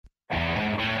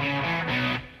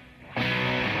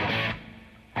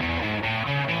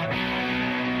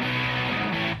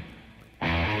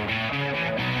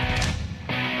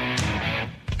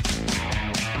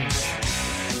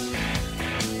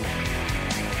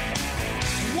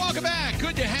Welcome back.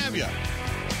 Good to have you.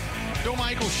 Bill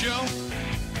Michaels Show.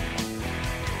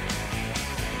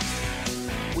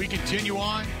 We continue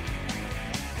on.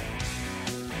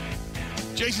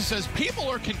 Jason says, people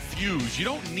are confused. You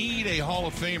don't need a Hall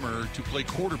of Famer to play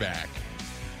quarterback.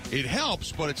 It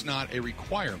helps, but it's not a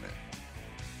requirement.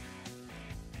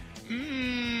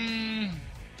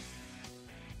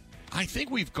 I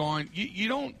think we've gone, you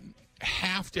don't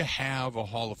have to have a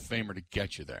Hall of Famer to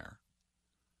get you there.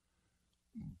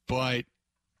 But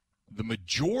the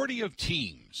majority of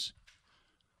teams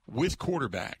with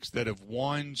quarterbacks that have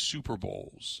won Super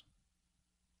Bowls,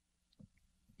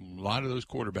 a lot of those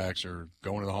quarterbacks are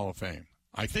going to the Hall of Fame.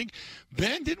 I think,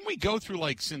 Ben, didn't we go through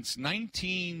since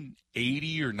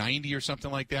 1980 or 90 or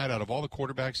something like that, out of all the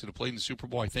quarterbacks that have played in the Super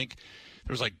Bowl, I think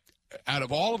there was out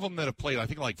of all of them that have played, I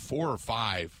think 4 or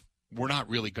 5 were not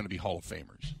really going to be Hall of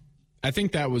Famers. I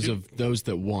think that was of those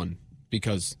that won,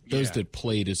 because those that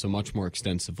played is a much more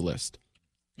extensive list.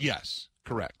 Yes,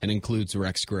 correct. And includes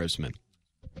Rex Grossman.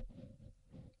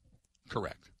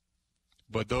 Correct.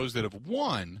 But those that have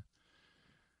won,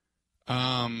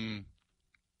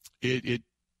 it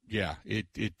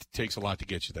takes a lot to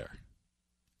get you there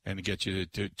and to get you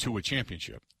to a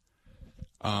championship.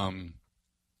 Obviously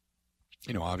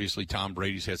Tom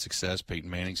Brady's had success. Peyton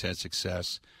Manning's had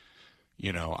success.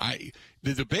 The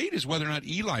debate is whether or not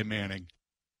Eli Manning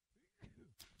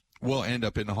will end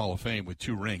up in the Hall of Fame with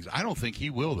 2 rings. I don't think he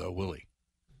will, though, will he?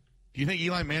 Do you think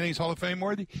Eli Manning's Hall of Fame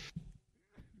worthy?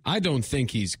 I don't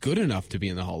think he's good enough to be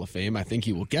in the Hall of Fame. I think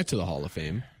he will get to the Hall of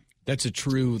Fame. That's a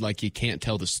true, you can't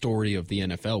tell the story of the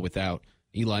NFL without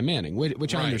Eli Manning,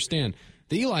 which I understand.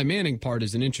 The Eli Manning part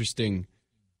is an interesting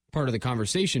part of the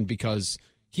conversation because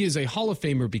he is a Hall of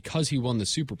Famer because he won the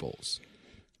Super Bowls.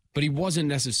 But he wasn't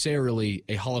necessarily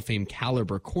a Hall of Fame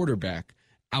caliber quarterback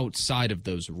outside of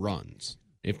those runs,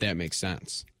 if that makes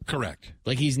sense. Correct.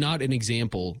 He's not an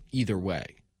example either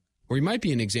way. Or he might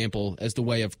be an example as the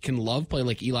way of, can Love play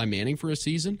like Eli Manning for a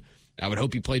season? I would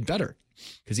hope he played better,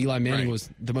 because Eli Manning was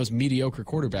the most mediocre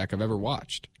quarterback I've ever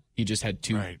watched. He just had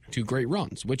two great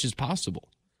runs, which is possible.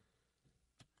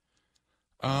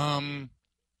 Let's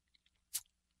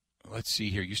see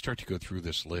here. You start to go through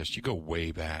this list. You go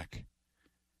way back.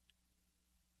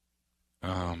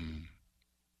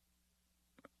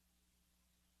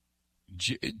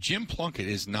 Jim Plunkett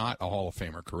is not a Hall of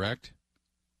Famer, correct?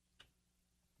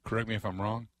 Correct me if I'm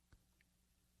wrong.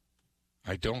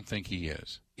 I don't think he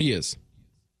is. He is.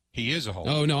 He is a Hall of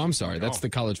Famer. Oh, no, I'm sorry. That's the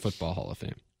College Football Hall of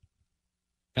Fame.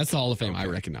 That's the Hall of Fame I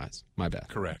recognize. My bad.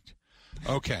 Correct.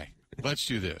 Okay, let's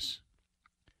do this.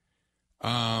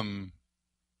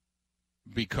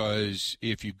 Because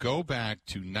if you go back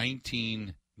to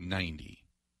 1990,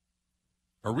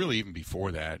 or really even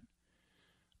before that,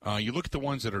 you look at the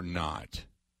ones that are not.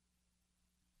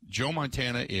 Joe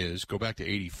Montana is, go back to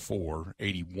 84,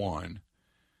 81.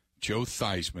 Joe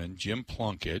Theismann, Jim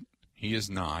Plunkett, he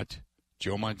is not.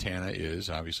 Joe Montana is,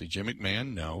 obviously. Jim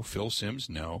McMahon, no. Phil Simms,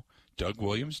 no. Doug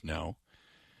Williams, no.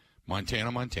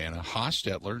 Montana.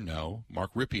 Hostetler, no.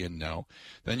 Mark Ripien, no.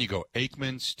 Then you go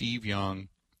Aikman, Steve Young,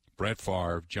 Brett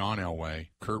Favre, John Elway,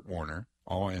 Kurt Warner,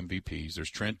 all MVPs.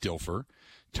 There's Trent Dilfer.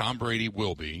 Tom Brady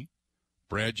will be.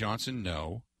 Brad Johnson,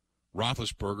 no.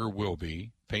 Roethlisberger will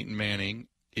be. Peyton Manning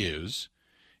is.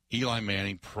 Eli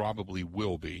Manning probably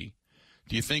will be.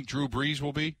 Do you think Drew Brees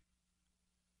will be?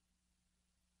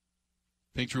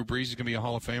 Think Drew Brees is going to be a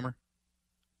Hall of Famer?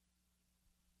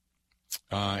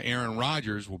 Aaron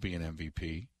Rodgers will be an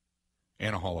MVP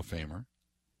and a Hall of Famer.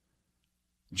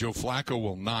 Joe Flacco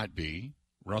will not be.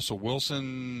 Russell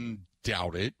Wilson,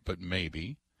 doubt it, but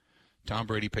maybe. Tom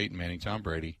Brady, Peyton Manning, Tom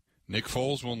Brady. Nick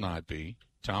Foles will not be.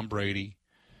 Tom Brady.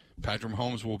 Patrick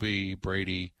Mahomes will be.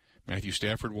 Brady. Matthew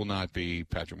Stafford will not be.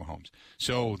 Patrick Mahomes.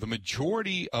 So the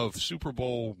majority of Super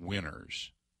Bowl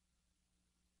winners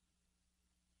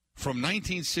from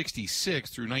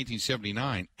 1966 through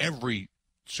 1979, every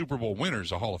Super Bowl winner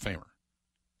is a Hall of Famer.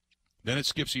 Then it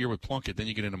skips a year with Plunkett. Then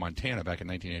you get into Montana back in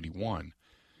 1981.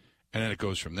 And then it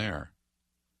goes from there.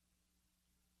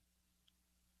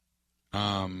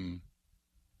 And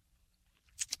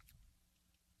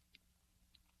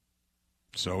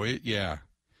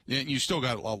you still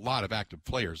got a lot of active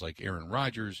players like Aaron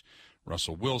Rodgers,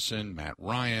 Russell Wilson, Matt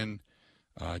Ryan,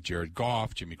 Jared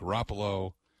Goff, Jimmy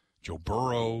Garoppolo, Joe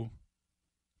Burrow,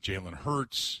 Jalen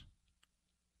Hurts.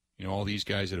 All these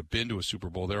guys that have been to a Super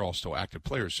Bowl, they're all still active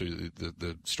players. So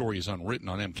the story is unwritten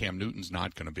on them. Cam Newton's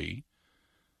not going to be.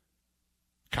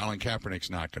 Colin Kaepernick's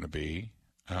not going to be.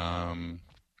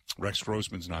 Rex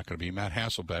Grossman's not going to be. Matt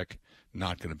Hasselbeck,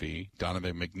 not going to be.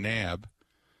 Donovan McNabb,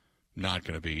 not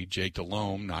going to be. Jake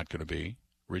Delhomme, not going to be.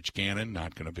 Rich Gannon,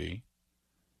 not going to be.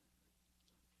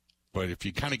 But if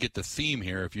you kind of get the theme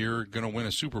here, if you're going to win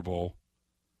a Super Bowl,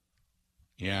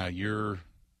 yeah, you're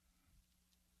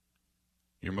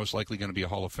most likely going to be a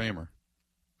Hall of Famer.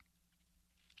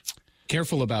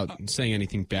 Careful about saying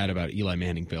anything bad about Eli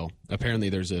Manning, Bill. Apparently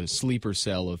there's a sleeper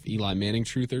cell of Eli Manning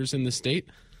truthers in the state,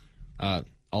 all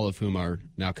of whom are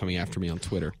now coming after me on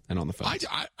Twitter and on the phone.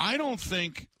 I don't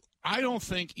think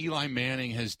Eli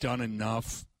Manning has done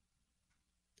enough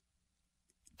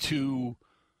to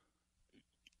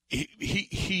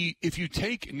he if you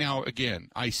take now again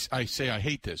I say I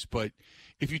hate this, but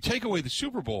if you take away the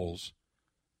Super Bowls,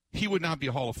 he would not be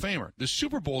a Hall of Famer. The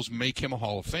Super Bowls make him a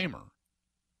Hall of Famer.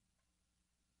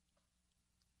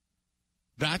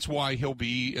 That's why he'll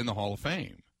be in the Hall of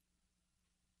Fame.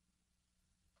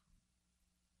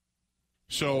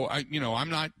 So I'm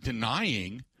not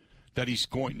denying that he's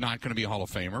not going to be a Hall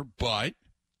of Famer, but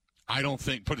I don't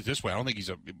think, put it this way, I don't think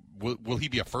will he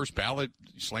be a first ballot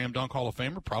slam dunk Hall of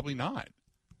Famer? Probably not.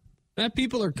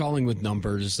 People are calling with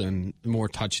numbers and more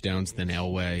touchdowns than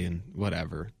Elway and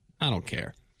whatever. I don't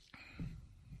care.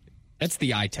 That's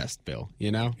the eye test, Bill,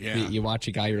 Yeah. You watch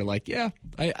a guy, you're like, yeah,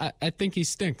 I think he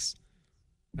stinks.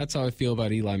 That's how I feel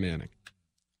about Eli Manning.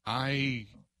 I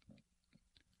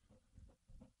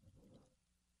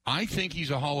think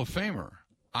he's a Hall of Famer.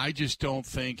 I just don't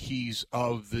think he's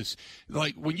of this.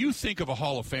 Like, when you think of a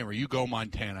Hall of Famer, you go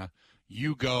Montana,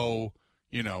 you go,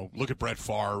 look at Brett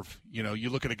Favre, you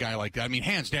look at a guy like that. I mean,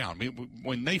 hands down. I mean,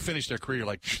 when they finish their career,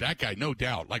 like, that guy, no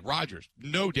doubt. Like Rodgers,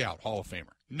 no doubt, Hall of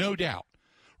Famer. No doubt.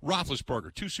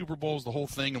 Roethlisberger, 2 Super Bowls, the whole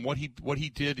thing, and what he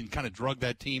did and kind of drug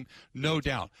that team, no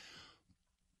doubt.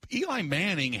 Eli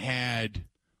Manning had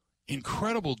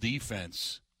incredible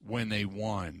defense when they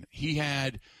won. He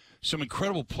had some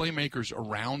incredible playmakers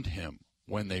around him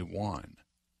when they won.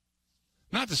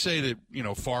 Not to say that,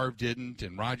 Favre didn't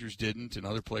and Rodgers didn't and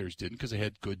other players didn't, because they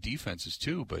had good defenses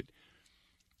too.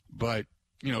 But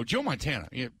Joe Montana,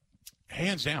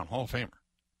 hands down, Hall of Famer.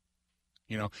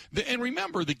 And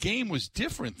remember, the game was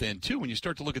different then too. When you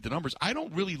start to look at the numbers, I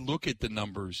don't really look at the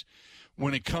numbers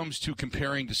when it comes to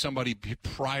comparing to somebody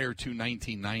prior to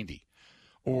 1990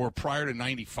 or prior to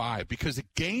 95, because the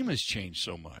game has changed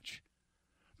so much.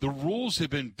 The rules have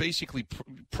been basically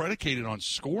predicated on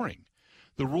scoring.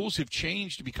 The rules have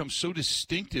changed to become so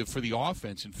distinctive for the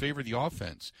offense and favor the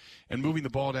offense and moving the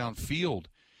ball downfield.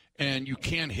 And you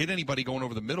can't hit anybody going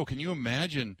over the middle. Can you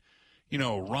imagine,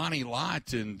 Ronnie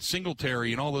Lott and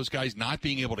Singletary and all those guys not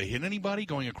being able to hit anybody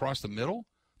going across the middle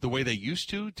the way they used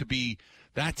to be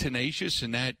that tenacious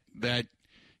and that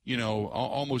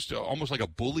almost like a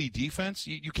bully defense?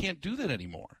 You can't do that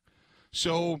anymore.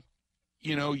 So,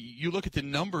 you look at the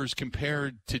numbers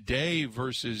compared today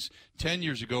versus 10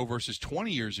 years ago versus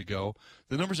 20 years ago,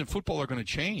 the numbers in football are going to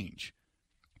change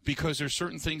because there's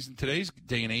certain things in today's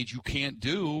day and age you can't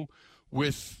do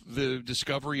with the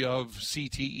discovery of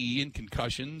CTE and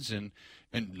concussions and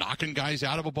knocking guys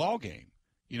out of a ball game.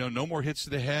 No more hits to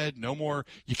the head, no more.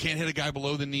 You can't hit a guy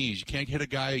below the knees. You can't hit a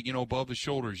guy, above the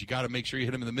shoulders. You got to make sure you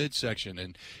hit him in the midsection.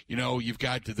 And, you've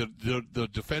got the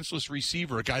defenseless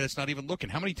receiver, a guy that's not even looking.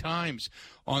 How many times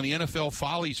on the NFL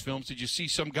Follies films did you see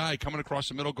some guy coming across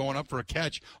the middle going up for a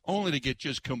catch only to get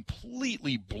just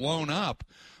completely blown up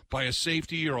by a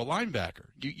safety or a linebacker?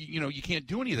 You can't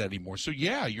do any of that anymore. So,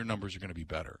 yeah, your numbers are going to be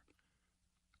better.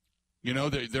 They're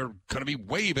going to be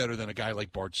way better than a guy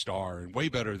like Bart Starr and way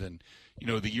better than,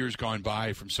 the years gone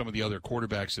by from some of the other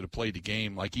quarterbacks that have played the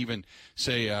game, like even,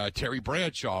 say, Terry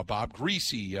Bradshaw, Bob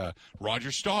Greasy,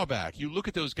 Roger Staubach. You look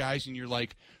at those guys and you're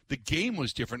like, the game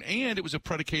was different, and it was a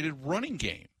predicated running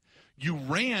game. You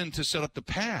ran to set up the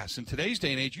pass. In today's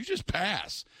day and age, you just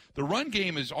pass. The run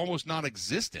game is almost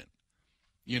non-existent.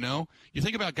 You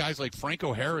think about guys like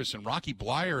Franco Harris and Rocky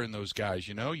Bleier and those guys,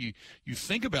 you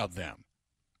think about them.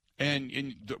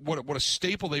 And what a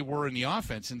staple they were in the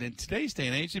offense. And in today's day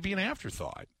and age, it'd be an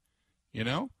afterthought,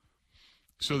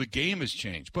 So the game has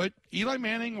changed. But Eli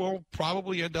Manning will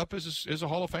probably end up as a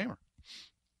Hall of Famer.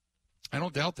 I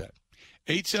don't doubt that.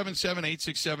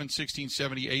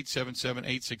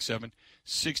 877-867-1670,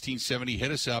 877-867-1670.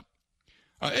 Hit us up.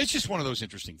 It's just one of those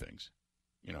interesting things.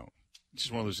 It's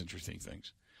just one of those interesting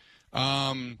things.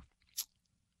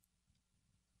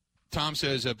 Tom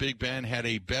says Big Ben had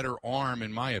a better arm,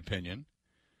 in my opinion.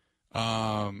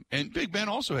 And Big Ben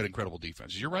also had incredible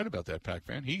defenses. You're right about that, Pac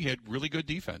fan. He had really good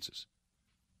defenses.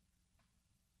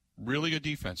 Really good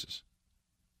defenses.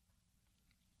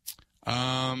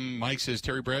 Mike says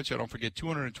Terry Bradshaw, don't forget,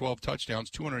 212 touchdowns,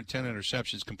 210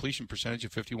 interceptions, completion percentage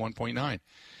of 51.9.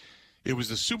 It was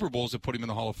the Super Bowls that put him in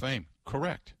the Hall of Fame.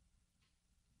 Correct.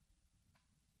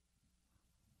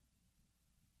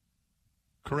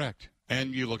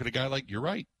 And you look at a guy like, you're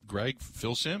right,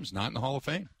 Phil Simms, not in the Hall of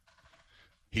Fame.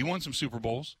 He won some Super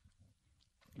Bowls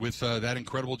with that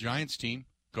incredible Giants team,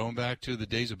 going back to the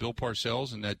days of Bill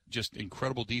Parcells and that just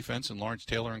incredible defense and Lawrence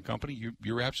Taylor and company.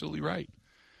 You're absolutely right.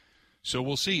 So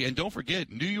we'll see. And don't forget,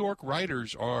 New York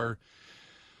writers are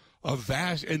a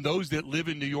vast, and those that live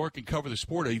in New York and cover the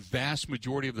sport, a vast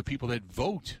majority of the people that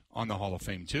vote on the Hall of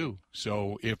Fame, too.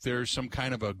 So if there's some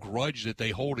kind of a grudge that they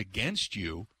hold against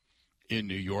you in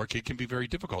New York, it can be very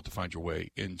difficult to find your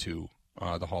way into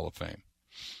the Hall of Fame.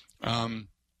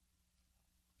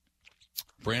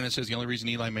 Brandon says the only reason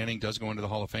Eli Manning does go into the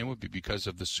Hall of Fame would be because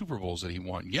of the Super Bowls that he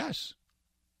won. Yes.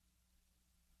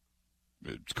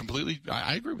 It's completely,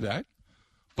 I agree with that.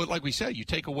 But like we said, you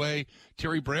take away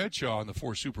Terry Bradshaw in the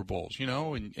 4 Super Bowls,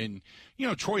 and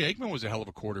Troy Aikman was a hell of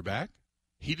a quarterback.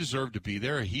 He deserved to be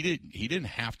there. He didn't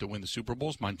have to win the Super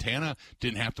Bowls. Montana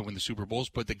didn't have to win the Super Bowls,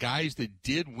 but the guys that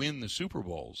did win the Super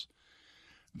Bowls,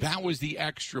 that was the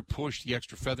extra push, the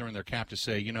extra feather in their cap to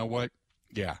say, you know what?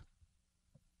 Yeah,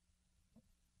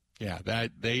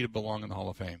 that they belong in the Hall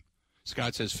of Fame.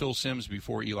 Scott says Phil Simms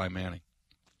before Eli Manning.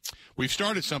 We've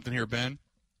started something here, Ben.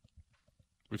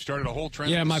 We've started a whole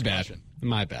trend. Yeah, my bad.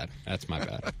 That's my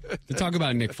bad. To talk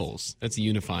about Nick Foles, that's a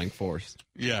unifying force.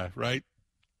 Yeah, right.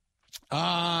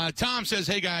 Tom says,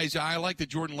 hey, guys, I like the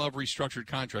Jordan Love restructured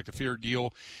contract, a fair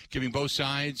deal, giving both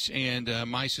sides, and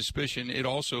my suspicion, it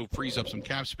also frees up some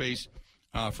cap space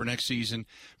for next season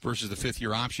versus the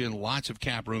fifth-year option. Lots of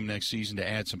cap room next season to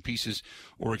add some pieces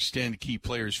or extend key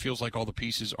players. Feels like all the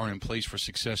pieces are in place for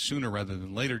success sooner rather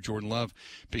than later. Jordan Love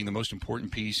being the most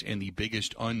important piece and the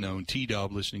biggest unknown.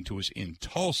 T-Dub listening to us in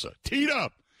Tulsa.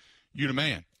 T-Dub, you the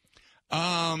man.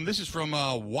 This is from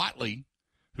Watley,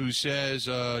 who says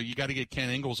you got to get Ken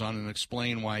Ingalls on and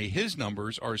explain why his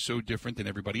numbers are so different than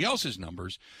everybody else's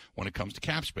numbers when it comes to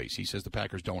cap space. He says the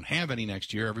Packers don't have any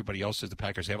next year. Everybody else says the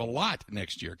Packers have a lot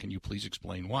next year. Can you please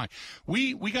explain why?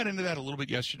 We got into that a little bit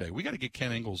yesterday. We got to get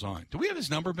Ken Ingalls on. Do we have his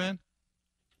number, Ben?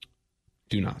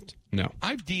 Do not. No.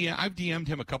 I've DM'd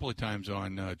him a couple of times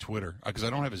on Twitter because I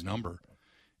don't have his number,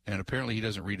 and apparently he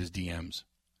doesn't read his DMs.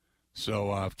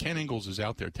 So if Ken Ingalls is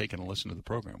out there taking a listen to the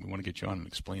program, we want to get you on and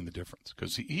explain the difference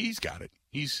because he's got it.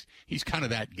 He's kind of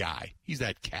that guy. He's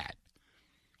that cat,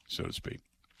 so to speak.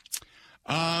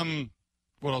 What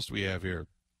else do we have here?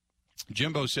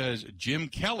 Jimbo says Jim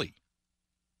Kelly.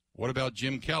 What about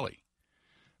Jim Kelly?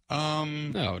 Oh,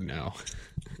 no.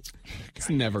 It's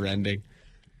never ending.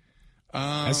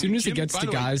 As soon as it gets to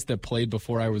guys that played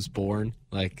before I was born,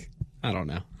 I don't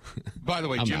know. By the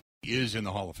way, Jim is in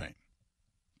the Hall of Fame.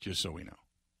 Just so we know.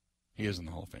 He is in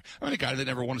the Hall of Fame. I mean, a guy that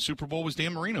never won a Super Bowl was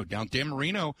Dan Marino. Dan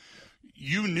Marino,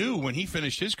 you knew when he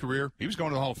finished his career, he was going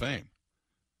to the Hall of Fame.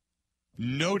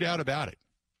 No doubt about it.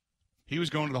 He was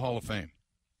going to the Hall of Fame.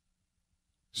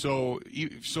 So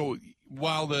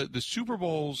while the Super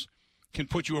Bowls can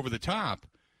put you over the top,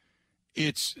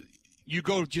 you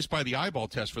go just by the eyeball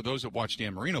test for those that watch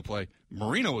Dan Marino play.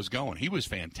 Marino was going. He was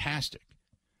fantastic.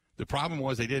 The problem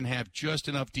was they didn't have just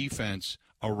enough defense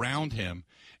around him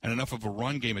and enough of a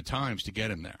run game at times to get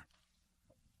him there.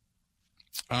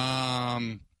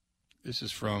 This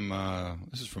is from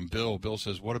Bill. Bill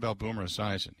says, "What about Boomer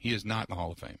Esiason? He is not in the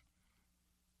Hall of Fame.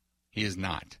 He is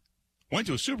not. Went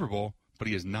to a Super Bowl, but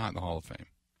he is not in the Hall of Fame.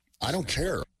 I don't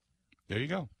care." There you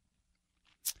go.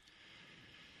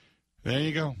 There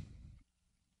you go.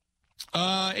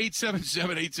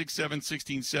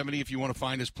 877-867-1670. If you want to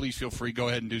find us, please feel free. Go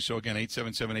ahead and do so again.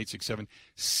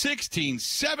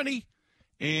 877-867-1670.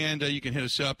 And you can hit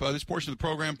us up. This portion of the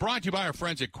program brought to you by our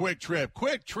friends at Quick Trip.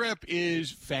 Quick Trip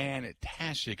is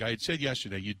fantastic. I had said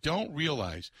yesterday, you don't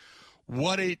realize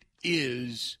what it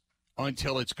is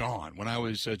until it's gone. When I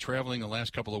was traveling the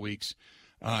last couple of weeks,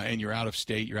 and you're out of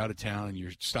state, you're out of town, and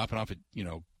you're stopping off at,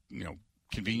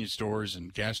 convenience stores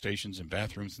and gas stations and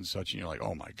bathrooms and such, and you're like,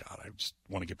 oh, my God, I just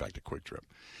want to get back to Quick Trip.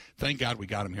 Thank God we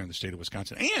got them here in the state of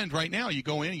Wisconsin. And right now you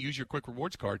go in and use your Quick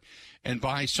Rewards card and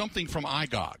buy something from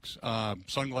iGogs,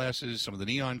 sunglasses, some of the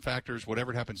neon factors,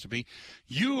 whatever it happens to be.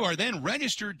 You are then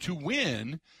registered to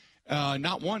win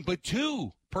not one but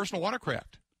two personal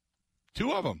watercraft,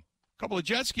 two of them. A couple of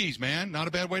jet skis, man. Not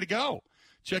a bad way to go.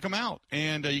 Check them out,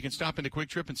 and you can stop into Quick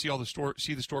Trip and see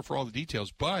the store for all the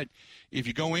details. But if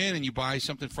you go in and you buy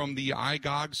something from the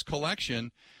iGogs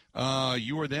collection,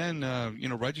 you are then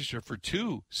registered for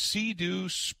two Sea-Doo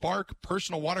Spark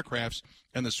personal watercrafts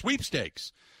and the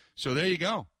sweepstakes. So there you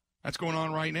go. That's going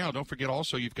on right now. Don't forget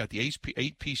also you've got the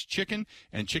 8-piece chicken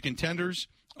and chicken tenders.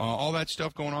 All that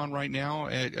stuff going on right now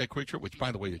at Quick Trip, which,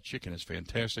 by the way, the chicken is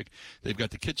fantastic. They've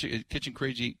got the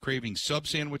kitchen craving sub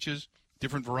sandwiches.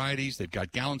 different varieties. They've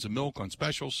got gallons of milk on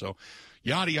special. So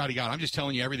yada, yada, yada. I'm just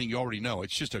telling you everything you already know.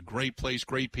 It's just a great place,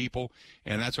 great people,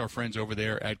 and that's our friends over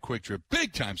there at Quick Trip.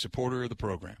 Big-time supporter of the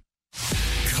program.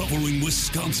 Covering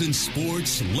Wisconsin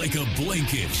sports like a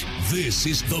blanket, this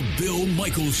is the Bill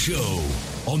Michaels Show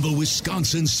on the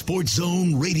Wisconsin Sports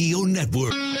Zone Radio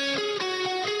Network.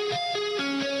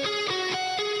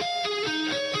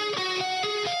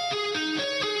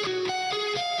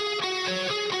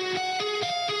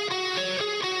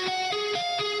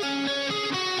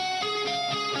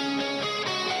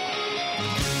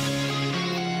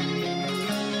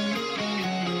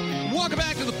 Welcome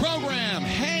back to the program.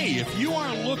 Hey, if you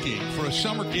are looking for a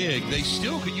summer gig, they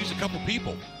still could use a couple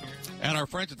people. And our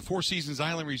friends at the Four Seasons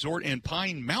Island Resort and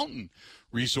Pine Mountain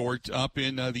Resort up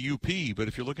in the UP. But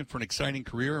if you're looking for an exciting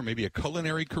career or maybe a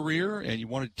culinary career and you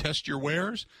want to test your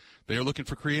wares, they are looking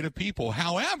for creative people.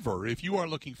 However, if you are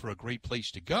looking for a great place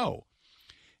to go,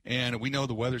 and we know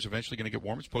the weather's eventually going to get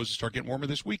warmer. It's supposed to start getting warmer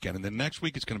this weekend. And then next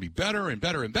week it's going to be better and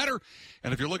better and better.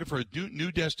 And if you're looking for a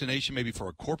new destination, maybe for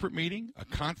a corporate meeting, a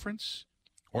conference,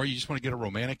 or you just want to get a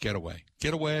romantic getaway.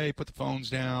 Get away, put the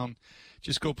phones down,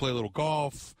 just go play a little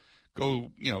golf, go,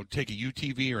 take a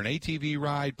UTV or an ATV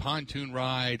ride, pontoon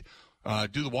ride,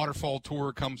 do the waterfall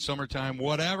tour come summertime,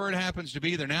 whatever it happens to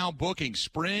be. They're now booking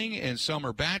spring and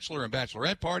summer bachelor and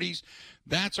bachelorette parties.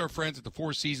 That's our friends at the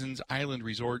Four Seasons Island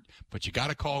Resort. But you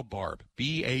got to call Barb,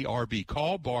 B-A-R-B.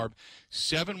 Call Barb,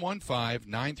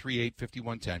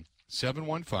 715-938-5110.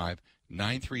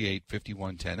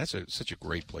 715-938-5110. That's such a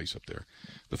great place up there,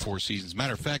 the Four Seasons.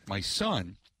 Matter of fact, my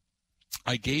son,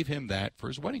 I gave him that for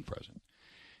his wedding present.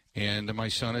 And my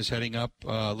son is heading up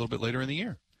a little bit later in the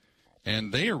year.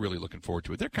 And they are really looking forward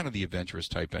to it. They're kind of the adventurous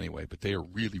type anyway, but they are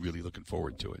really, really looking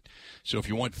forward to it. So if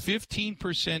you want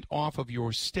 15% off of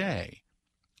your stay,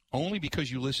 only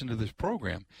because you listen to this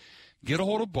program, get a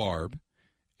hold of Barb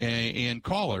and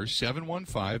call her,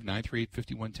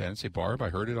 715-938-5110, and say, Barb, I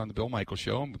heard it on the Bill Michaels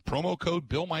Show. Promo code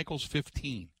Bill Michaels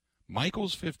 15.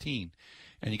 Michaels 15.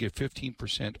 And you get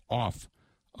 15% off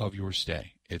of your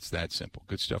stay. It's that simple.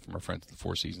 Good stuff from our friends at the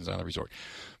Four Seasons Island Resort.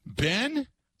 Ben,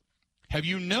 have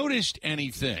you noticed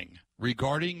anything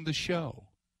regarding the show?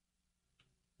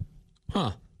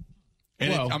 Huh.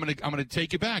 And I'm going to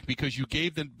take you back because you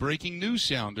gave the breaking news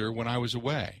sounder when I was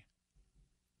away.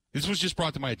 This was just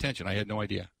brought to my attention. I had no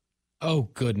idea. Oh,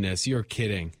 goodness. You're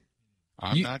kidding.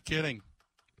 I'm not kidding.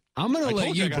 I'm going to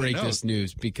let you break this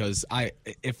news because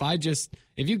if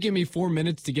you give me 4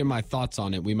 minutes to get my thoughts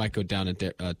on it, we might go down a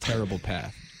terrible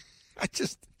path.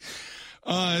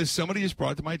 Somebody just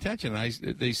brought it to my attention.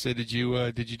 They said, did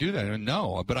you do that? And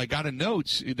no, but I got a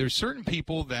note. There's certain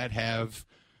people that have,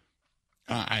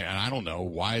 I don't know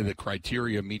why the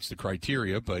criteria meets the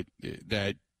criteria, but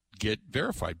that get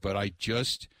verified. But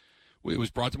it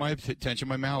was brought to my attention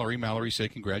by Mallory. Mallory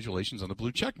said, congratulations on the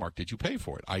blue check mark. Did you pay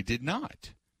for it? I did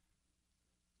not.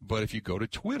 But if you go to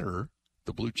Twitter,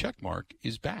 the blue check mark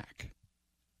is back.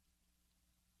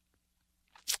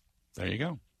 There you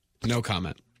go. No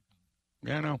comment.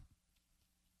 Yeah, I know.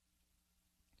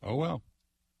 Oh, well.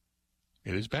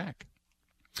 It is back.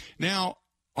 Now,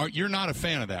 you're not a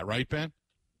fan of that, right, Ben?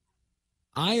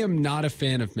 I am not a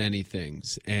fan of many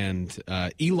things, and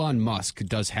Elon Musk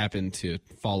does happen to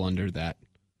fall under that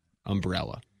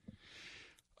umbrella.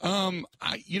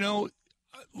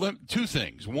 Two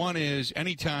things. One is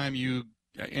anytime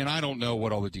and I don't know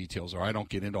what all the details are. I don't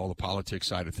get into all the politics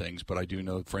side of things, but I do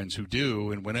know friends who do.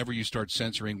 And whenever you start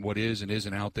censoring what is and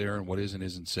isn't out there and what is and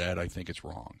isn't said, I think it's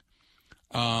wrong.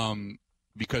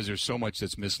 Because there's so much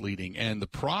that's misleading. And the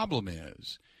problem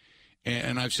is,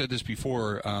 and I've said this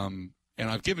before, and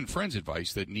I've given friends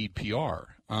advice that need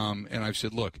PR. And I've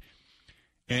said, look,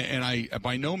 and I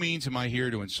by no means am I here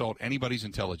to insult anybody's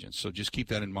intelligence. So just keep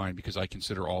that in mind because I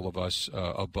consider all of us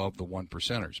above the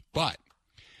 1%ers. But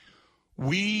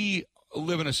we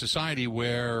live in a society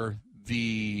where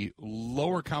the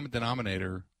lower common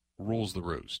denominator rules the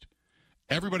roost.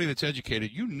 Everybody that's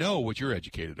educated, you know what you're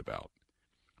educated about.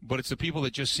 But it's the people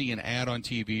that just see an ad on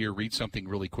TV or read something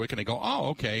really quick and they go, oh,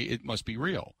 okay, it must be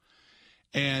real.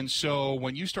 And so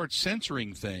when you start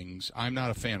censoring things, I'm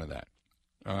not a fan of that.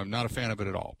 I'm not a fan of it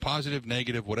at all. Positive,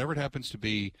 negative, whatever it happens to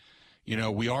be,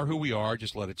 we are who we are.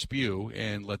 Just let it spew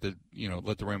and let the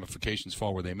ramifications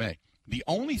fall where they may. The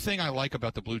only thing I like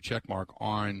about the blue check mark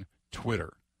on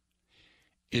Twitter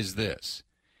is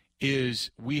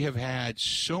we have had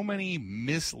so many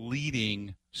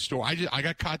misleading stories. I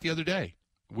got caught the other day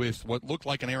with what looked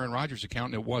like an Aaron Rodgers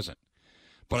account, and it wasn't.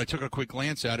 But I took a quick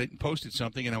glance at it and posted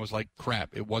something, and I was like, crap,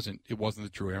 it wasn't the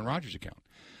true Aaron Rodgers account.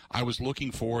 I was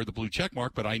looking for the blue check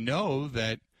mark, but I know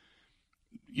that,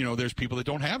 there's people that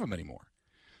don't have them anymore.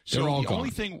 They're all the gone.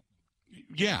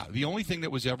 only thing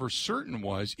that was ever certain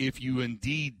was if you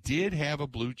indeed did have a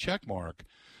blue check mark,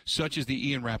 such as the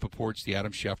Ian Rappaports, the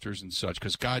Adam Schefters, and such,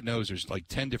 because God knows there's like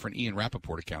 10 different Ian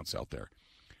Rappaport accounts out there.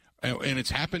 And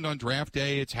it's happened on draft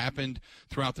day. It's happened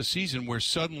throughout the season where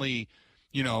suddenly,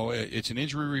 it's an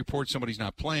injury report, somebody's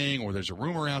not playing, or there's a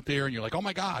rumor out there, and you're like, oh,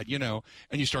 my God, and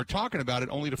you start talking about it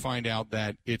only to find out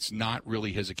that it's not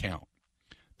really his account.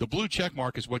 The blue check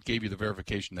mark is what gave you the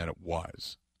verification that it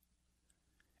was.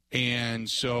 And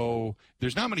so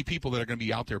there's not many people that are going to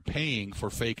be out there paying for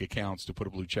fake accounts to put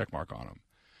a blue check mark on them.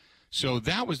 So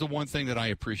that was the one thing that I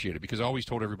appreciated, because I always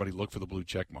told everybody, look for the blue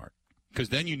check mark, because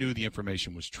then you knew the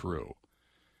information was true.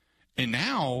 And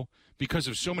now, because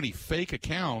of so many fake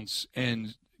accounts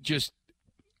and just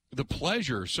the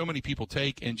pleasure so many people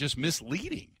take in just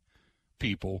misleading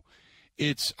people,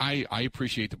 I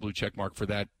appreciate the blue check mark for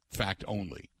that fact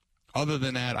only. Other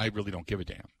than that, I really don't give a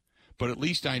damn. But at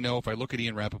least I know if I look at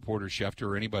Ian Rappaport or Schefter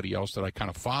or anybody else that I kind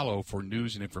of follow for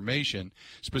news and information,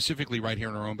 specifically right here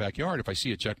in our own backyard, if I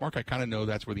see a check mark, I kind of know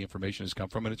that's where the information has come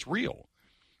from and it's real.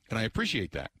 And I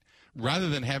appreciate that, rather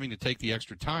than having to take the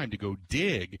extra time to go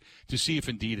dig to see if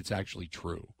indeed it's actually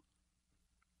true.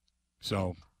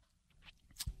 So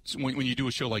when you do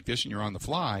a show like this and you're on the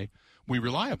fly, we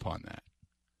rely upon that.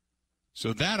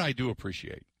 So that I do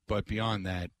appreciate. But beyond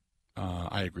that,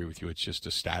 I agree with you. It's just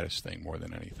a status thing more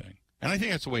than anything. And I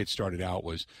think that's the way it started out,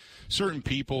 was certain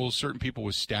people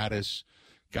with status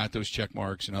got those check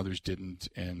marks and others didn't.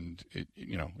 And,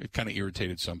 it kind of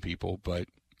irritated some people. But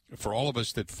for all of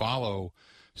us that follow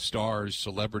stars,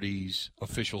 celebrities,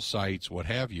 official sites, what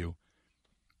have you,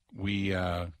 we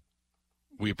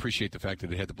appreciate the fact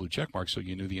that it had the blue check mark so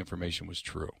you knew the information was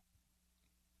true.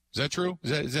 Is that true?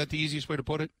 Is that the easiest way to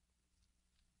put it?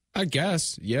 I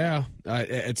guess, yeah.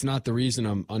 It's not the reason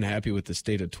I'm unhappy with the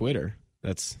state of Twitter.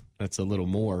 That's a little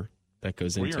more that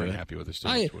goes into it. You're unhappy with the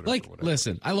state of Twitter.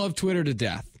 Listen, I love Twitter to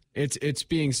death. It's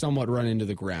being somewhat run into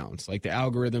the ground. Like, the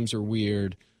algorithms are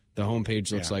weird. The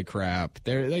homepage looks like crap.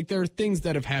 There are things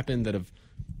that have happened that have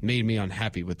made me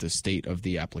unhappy with the state of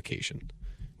the application,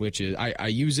 which is I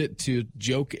use it to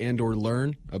joke and or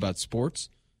learn about sports,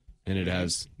 and it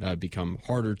has become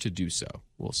harder to do so,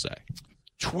 we'll say.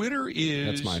 Twitter is...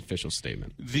 That's my official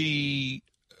statement. The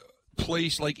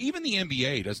place, like even the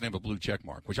NBA doesn't have a blue check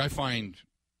mark, which I find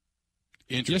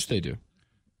interesting. Yes, they do.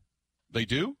 They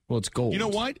do? Well, it's gold. You know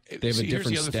what? They have a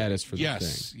different status for the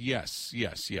thing. Yes.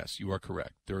 You are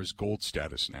correct. There is gold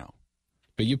status now.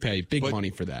 But you pay big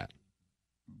money for that.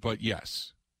 But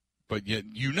yes. But yet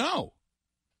you know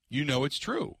it's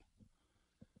true.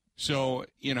 So,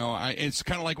 it's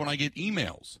kind of like when I get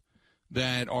emails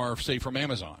that are, say, from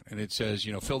Amazon, and it says,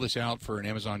 fill this out for an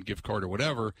Amazon gift card or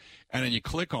whatever, and then you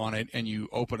click on it and you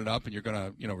open it up and you're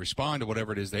going to, respond to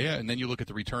whatever it is they have, and then you look at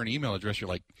the return email address, you're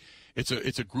like,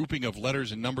 it's a grouping of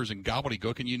letters and numbers and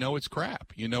gobbledygook, and it's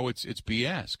crap. It's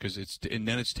BS, because and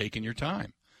then it's taking your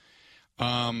time.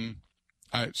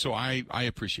 So I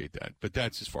appreciate that, but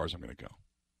that's as far as I'm going to go.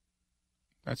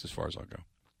 That's as far as I'll go.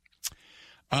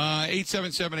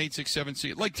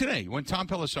 877-867-C. Like today, when Tom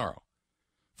Pelissero,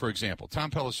 for example,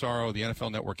 Tom Pelissero, the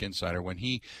NFL Network insider, when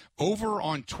he, over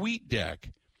on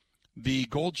TweetDeck, the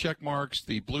gold check marks,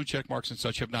 the blue check marks and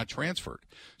such have not transferred.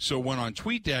 So when on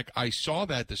TweetDeck I saw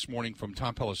that this morning from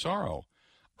Tom Pelissero,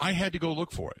 I had to go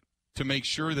look for it to make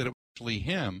sure that it was actually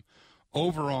him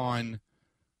over on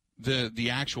the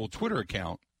actual Twitter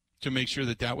account, to make sure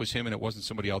that that was him and it wasn't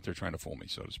somebody out there trying to fool me,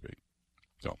 so to speak.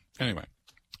 So anyway,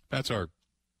 that's our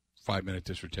 5-minute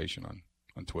dissertation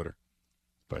on Twitter.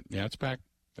 But yeah, it's back.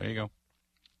 There you go.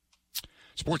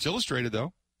 Sports Illustrated,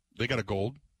 though, they got a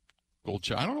gold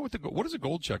check. I don't know what does a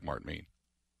gold check mark mean?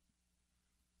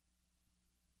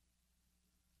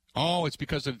 Oh, it's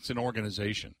because it's an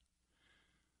organization.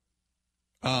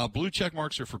 Blue check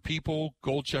marks are for people.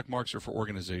 Gold check marks are for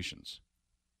organizations.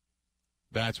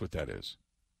 That's what that is.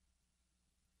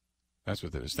 That's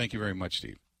what that is. Thank you very much,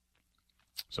 Steve.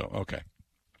 So, okay.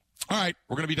 All right,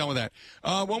 we're going to be done with that.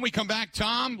 When we come back,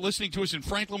 Tom, listening to us in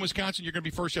Franklin, Wisconsin, you're going to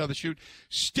be first out of the chute.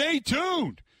 Stay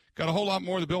tuned. Got a whole lot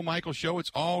more of the Bill Michaels Show.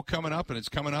 It's all coming up, and it's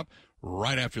coming up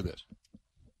right after this.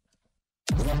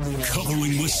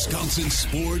 Covering Wisconsin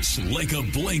sports like a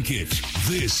blanket.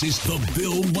 This is the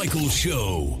Bill Michaels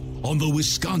Show on the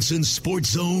Wisconsin Sports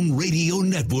Zone Radio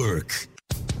Network.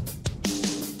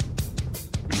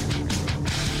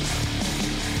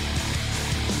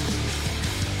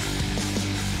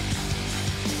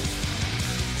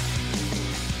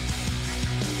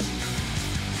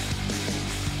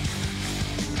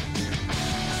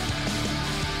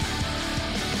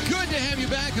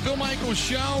 back. The Bill Michaels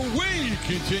Show. We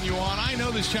continue on. I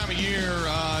know this time of year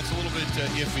it's a little bit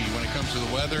iffy when it comes to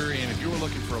the weather. And if you were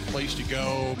looking for a place to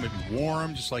go, maybe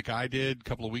warm, just like I did a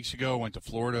couple of weeks ago, went to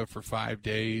Florida for 5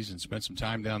 days and spent some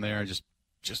time down there. Just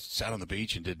sat on the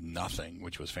beach and did nothing,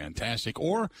 which was fantastic.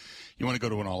 Or you want to go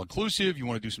to an all-inclusive. You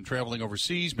want to do some traveling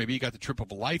overseas. Maybe you got the trip of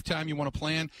a lifetime you want to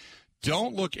plan.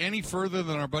 Don't look any further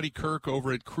than our buddy Kirk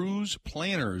over at Cruise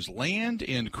Planners. Land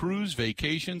and cruise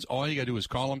vacations. All you got to do is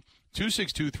call them.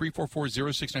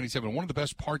 262-344-0697. One of the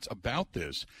best parts about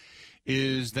this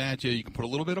is that you can put a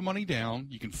little bit of money down,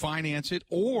 you can finance it,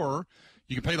 or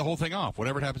you can pay the whole thing off,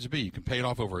 whatever it happens to be. You can pay it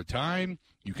off over a time.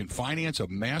 You can finance a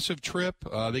massive trip.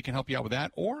 They can help you out with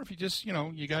that. Or if you just, you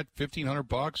got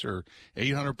 $1,500 or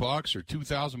 $800 or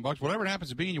 $2,000, whatever it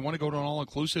happens to be, and you want to go to an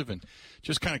all-inclusive and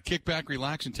just kind of kick back,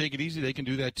 relax, and take it easy, they can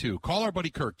do that too. Call our buddy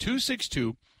Kirk,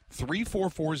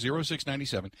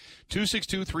 262-344-0697,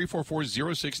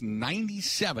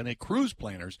 262-344-0697 at Cruise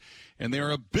Planners, and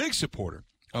they're a big supporter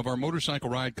of our motorcycle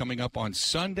ride coming up on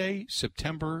Sunday,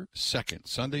 September 2nd.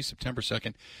 Sunday, September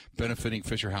 2nd, benefiting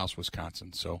Fisher House,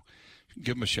 Wisconsin. So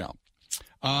give them a shout.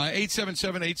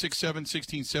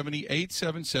 877-867-1670,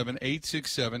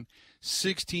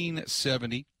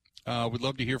 877-867-1670. We'd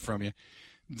love to hear from you.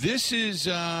 This is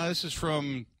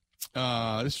from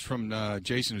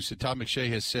Jason, who said Todd McShay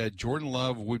has said Jordan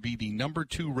Love would be the number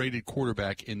 2 rated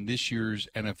quarterback in this year's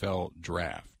NFL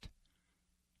draft.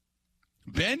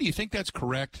 Ben, do you think that's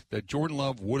correct, that Jordan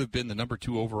Love would have been the number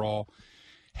 2 overall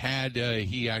had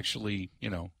he actually,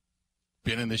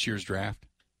 been in this year's draft?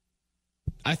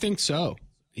 I think so.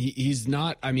 He's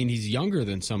not – he's younger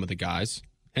than some of the guys.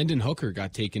 Hendon Hooker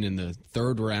got taken in the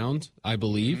 3rd round, I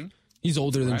believe. Mm-hmm. He's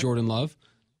older than Jordan Love.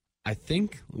 I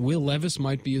think Will Levis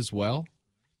might be as well.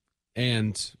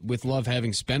 And with Love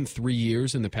having spent 3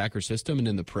 years in the Packer system and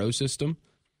in the pro system,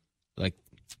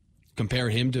 compare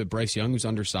him to Bryce Young, who's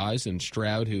undersized, and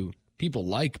Stroud, who people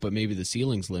like, but maybe the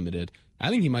ceiling's limited. I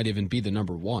think he might even be the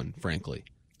number 1, frankly,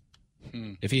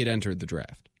 if he had entered the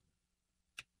draft.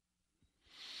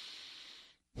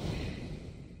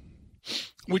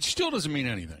 Which still doesn't mean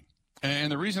anything.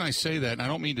 And the reason I say that, and I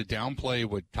don't mean to downplay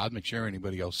what Todd McShay or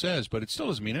anybody else says, but it still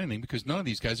doesn't mean anything because none of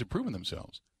these guys have proven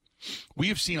themselves. We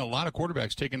have seen a lot of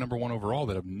quarterbacks taken number 1 overall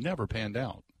that have never panned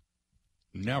out.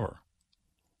 Never.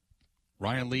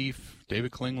 Ryan Leaf,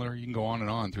 David Klingler, you can go on and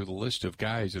on through the list of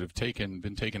guys that have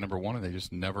been taken number 1 and they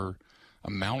just never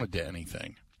amounted to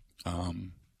anything. The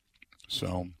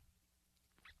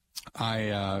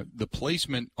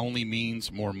placement only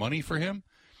means more money for him,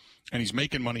 and he's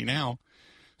making money now.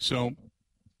 So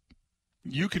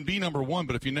you can be number 1,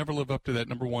 but if you never live up to that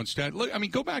number 1 stat, look,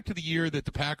 go back to the year that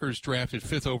the Packers drafted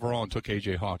 5th overall and took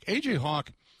A.J. Hawk. A.J.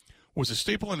 Hawk was a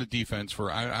staple in the defense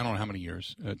for I don't know how many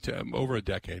years, over a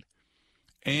decade.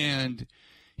 And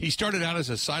he started out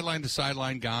as a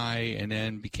sideline-to-sideline guy and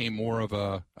then became more of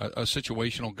a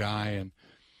situational guy. And,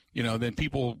 then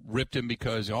people ripped him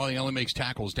because, he only makes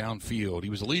tackles downfield. He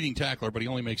was a leading tackler, but he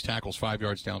only makes tackles 5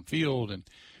 yards downfield.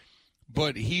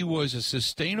 But he was a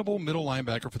sustainable middle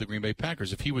linebacker for the Green Bay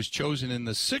Packers. If he was chosen in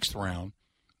the 6th round,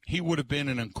 he would have been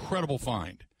an incredible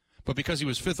find. But because he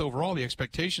was 5th overall, the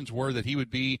expectations were that he would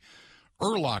be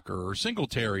Urlacher or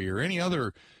Singletary or any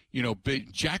other –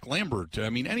 big Jack Lambert,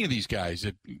 any of these guys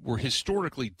that were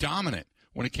historically dominant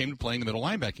when it came to playing the middle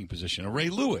linebacking position, or Ray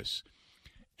Lewis.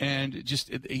 And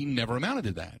he never amounted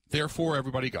to that. Therefore,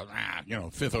 everybody goes,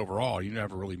 5th overall, you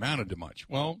never really amounted to much.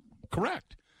 Well,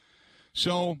 correct.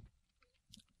 So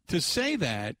to say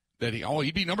that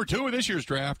he'd be number 2 in this year's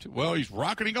draft, well, he's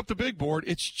rocketing up the big board,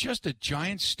 it's just a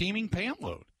giant steaming pant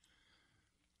load.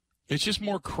 It's just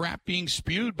more crap being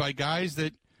spewed by guys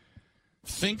that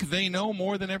think they know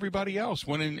more than everybody else,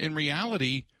 when in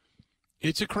reality,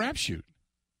 it's a crapshoot.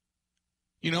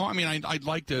 I'd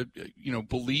like to,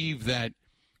 believe that,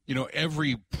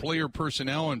 every player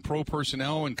personnel and pro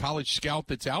personnel and college scout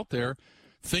that's out there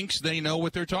thinks they know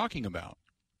what they're talking about.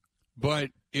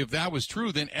 But if that was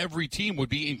true, then every team would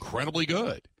be incredibly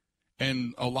good.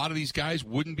 And a lot of these guys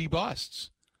wouldn't be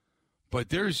busts.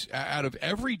 But out of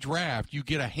every draft, you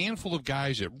get a handful of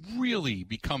guys that really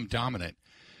become dominant.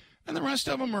 And the rest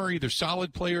of them are either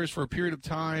solid players for a period of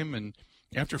time, and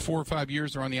after 4 or 5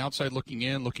 years, they're on the outside looking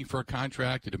in, looking for a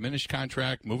contract, a diminished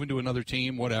contract, moving to another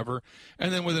team, whatever.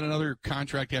 And then with another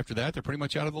contract after that, they're pretty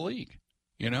much out of the league.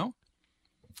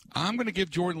 I'm going to give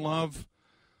Jordan Love,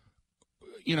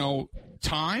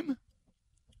 time,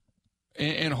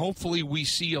 and hopefully we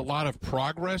see a lot of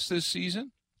progress this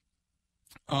season.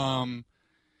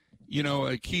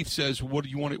 Keith says, what do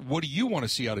you want to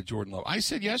see out of Jordan Love? I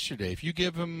said yesterday, if you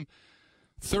give him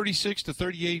 36 to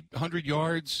 3,800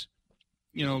 yards,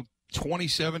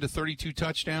 27 to 32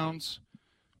 touchdowns,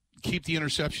 keep the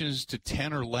interceptions to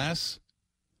 10 or less,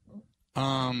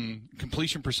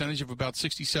 completion percentage of about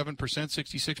 67%,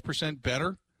 66%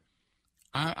 better,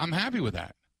 I'm happy with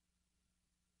that.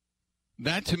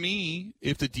 That, to me,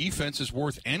 if the defense is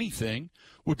worth anything,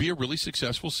 would be a really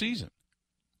successful season,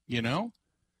 you know?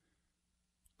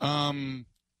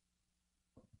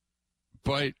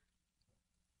 But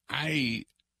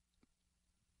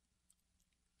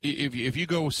if you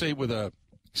go, say, with a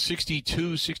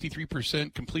 62,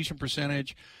 63% completion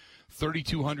percentage,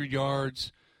 3,200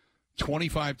 yards,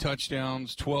 25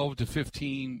 touchdowns, 12 to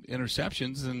 15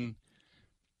 interceptions, then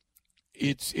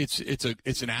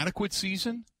it's an adequate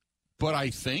season. But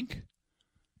I think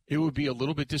it would be a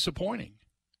little bit disappointing.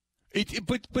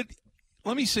 But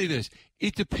let me say this: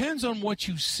 it depends on what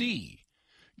you see.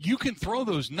 You can throw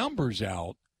those numbers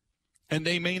out, and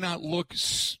they may not look,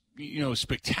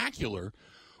 spectacular.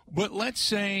 But let's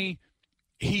say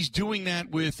he's doing that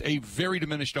with a very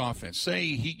diminished offense. Say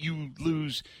you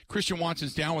lose, Christian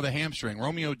Watson's down with a hamstring.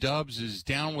 Romeo Doubs is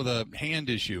down with a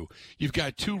hand issue. You've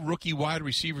got 2 rookie wide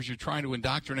receivers you're trying to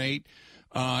indoctrinate,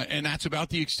 and that's about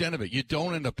the extent of it. You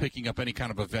don't end up picking up any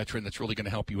kind of a veteran that's really going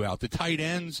to help you out. The tight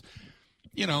ends,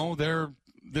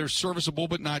 they're serviceable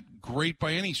but not great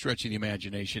by any stretch of the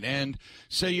imagination. And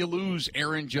say you lose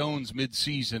Aaron Jones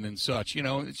midseason and such,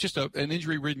 it's just an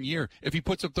injury-ridden year. If he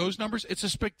puts up those numbers, it's a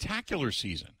spectacular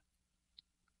season.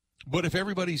 But if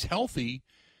everybody's healthy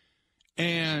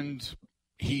and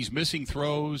he's missing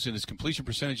throws and his completion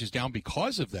percentage is down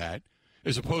because of that,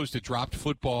 as opposed to dropped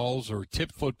footballs or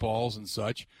tipped footballs and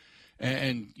such,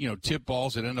 and tip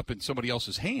balls that end up in somebody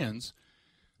else's hands,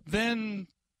 then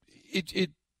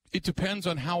it depends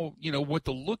on how, what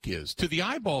the look is. To the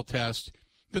eyeball test,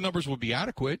 the numbers would be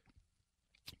adequate,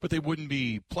 but they wouldn't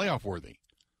be playoff worthy.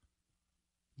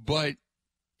 But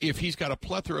if he's got a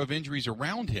plethora of injuries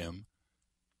around him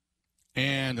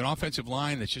and an offensive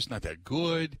line that's just not that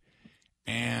good,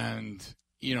 and,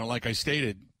 like I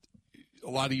stated, a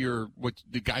lot of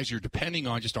the guys you're depending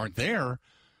on just aren't there,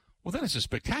 well, then it's a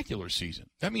spectacular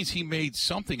season. That means he made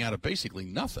something out of basically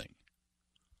nothing.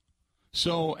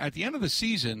 So at the end of the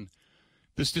season,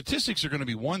 the statistics are going to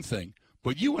be one thing,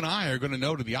 but you and I are going to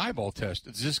know to the eyeball test,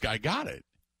 does this guy got it?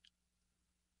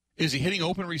 Is he hitting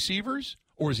open receivers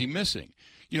or is he missing?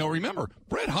 Remember,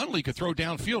 Brett Hundley could throw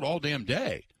downfield all damn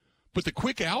day, but the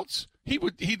quick outs, he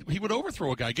would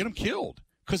overthrow a guy, get him killed,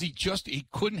 because he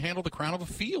couldn't handle the crown of a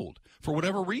field for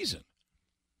whatever reason.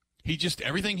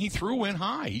 Everything he threw went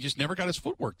high. He just never got his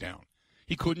footwork down.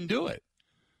 He couldn't do it.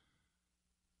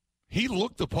 He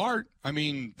looked the part. I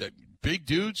mean, the big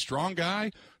dude, strong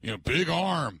guy, big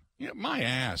arm. My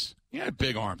ass. He had a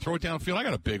big arm. Throw it downfield. I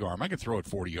got a big arm. I can throw it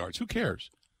 40 yards. Who cares?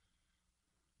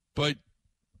 But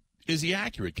is he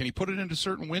accurate? Can he put it into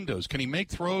certain windows? Can he make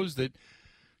throws that,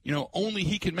 only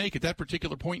he can make at that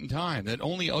particular point in time, that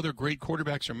only other great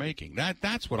quarterbacks are making?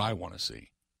 That's what I want to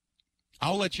see.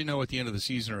 I'll let you know at the end of the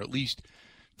season, or at least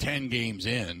 10 games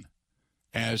in,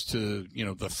 as to,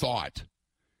 the thought.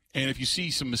 And if you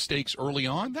see some mistakes early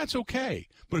on, that's okay.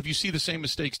 But if you see the same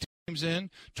mistakes 10 games in,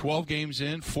 12 games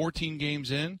in, 14 games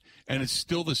in, and it's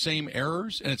still the same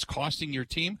errors and it's costing your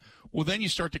team, well, then you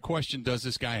start to question, does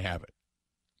this guy have it?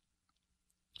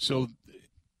 So,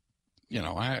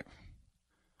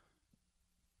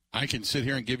 I can sit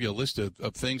here and give you a list of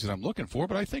things that I'm looking for,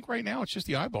 but I think right now it's just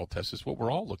the eyeball test is what we're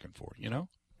all looking for,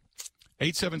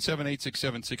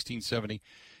 877-867-1670,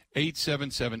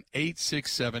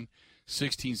 877-867-1670.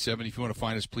 If you want to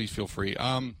find us, please feel free.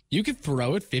 You could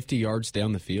throw it 50 yards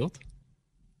down the field?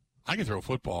 I can throw a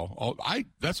football.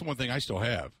 That's the one thing I still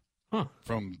have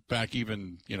from back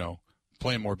even,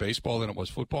 playing more baseball than it was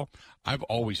football. I've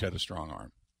always had a strong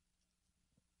arm.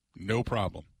 No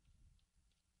problem.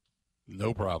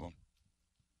 No problem.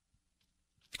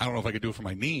 I don't know if I could do it for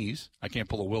my knees. I can't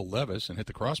pull a Will Levis and hit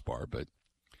the crossbar, but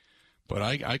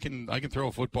I can throw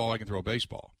a football, I can throw a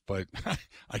baseball, but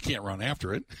I can't run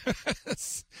after it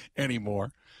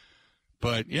anymore.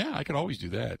 But yeah, I could always do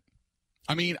that.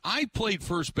 I mean, I played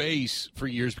first base for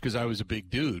years because I was a big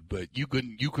dude, but you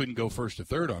couldn't go first to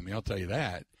third on me, I'll tell you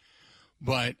that.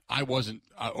 But I wasn't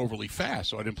overly fast,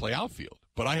 so I didn't play outfield.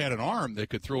 But I had an arm that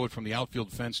could throw it from the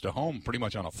outfield fence to home pretty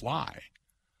much on a fly.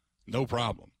 No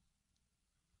problem.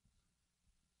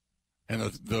 And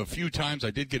the few times I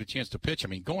did get a chance to pitch, I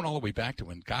mean, going all the way back to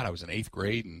when, I was in 8th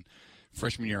grade and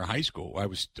freshman year of high school, I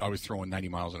was throwing 90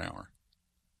 miles an hour.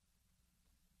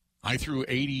 I threw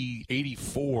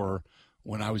 84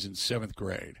 when I was in 7th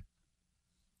grade.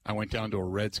 I went down to a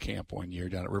Reds camp one year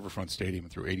down at Riverfront Stadium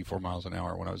and threw 84 miles an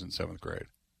hour when I was in 7th grade.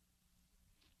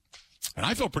 And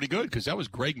I felt pretty good because that was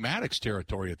Greg Maddux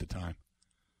territory at the time.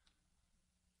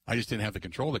 I just didn't have the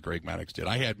control that Greg Maddux did.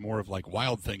 I had more of like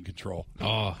Wild Thing control.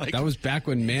 Oh, that was back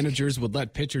when managers would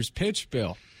let pitchers pitch,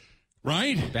 Bill.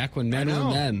 Right? Back when men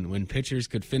were men, when pitchers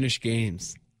could finish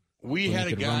games. We had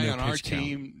a guy on our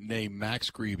team named Max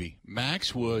Grebe.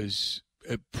 Max was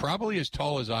probably as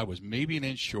tall as I was, maybe an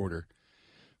inch shorter.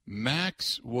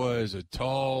 Max was a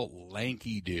tall,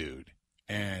 lanky dude,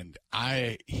 and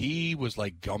he was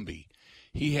like Gumby.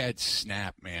 He had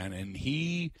snap, man, and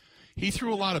he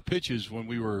threw a lot of pitches when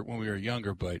we were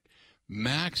younger, but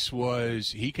Max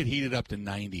he could heat it up to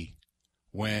 90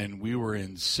 when we were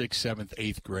in 6th, 7th,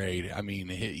 8th grade. I mean,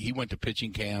 he went to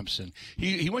pitching camps, and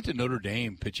he went to Notre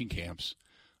Dame pitching camps.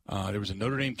 There was a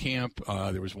Notre Dame camp.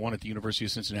 There was one at the University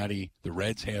of Cincinnati. The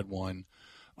Reds had one.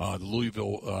 The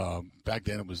Louisville, back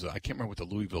then it was, I can't remember what the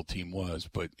Louisville team was,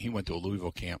 but he went to a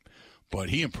Louisville camp. But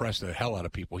he impressed the hell out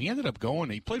of people. He ended up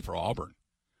he played for Auburn.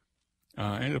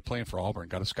 Ended up playing for Auburn,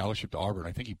 got a scholarship to Auburn.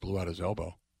 I think he blew out his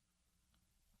elbow.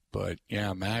 But,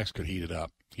 yeah, Max could heat it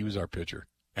up. He was our pitcher.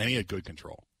 And he had good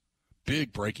control.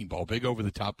 Big breaking ball, big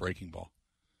over-the-top breaking ball.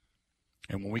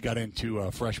 And when we got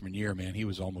into freshman year, man, he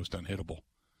was almost unhittable.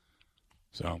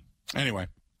 So, anyway.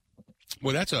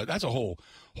 Well, that's a whole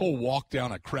walk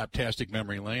down a craptastic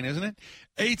memory lane, isn't it?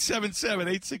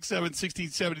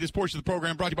 877-867-1670. This portion of the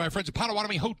program brought to you by our friends at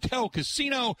Potawatomi Hotel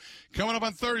Casino. Coming up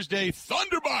on Thursday,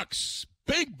 Thunderbucks.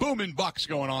 Big booming bucks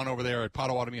going on over there at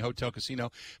Potawatomi Hotel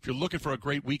Casino. If you're looking for a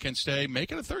great weekend stay,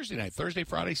 make it a Thursday night. Thursday,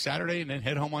 Friday, Saturday, and then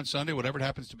head home on Sunday, whatever it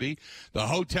happens to be. The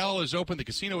hotel is open. The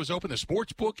casino is open. The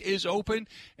sports book is open.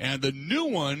 And the new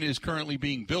one is currently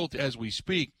being built as we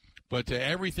speak. But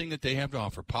everything that they have to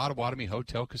offer, Potawatomi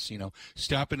Hotel Casino.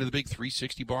 Stop into the big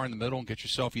 360 bar in the middle and get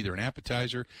yourself either an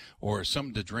appetizer or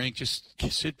something to drink. Just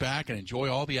sit back and enjoy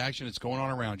all the action that's going on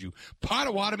around you.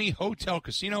 Potawatomi Hotel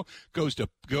Casino go to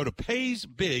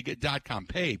paysbig.com.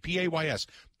 P-A-Y-S,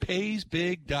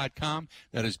 paysbig.com.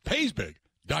 That is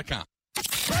paysbig.com.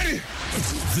 Ready?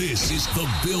 This is the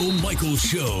Bill Michaels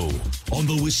Show on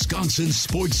the Wisconsin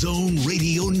Sports Zone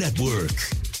Radio Network.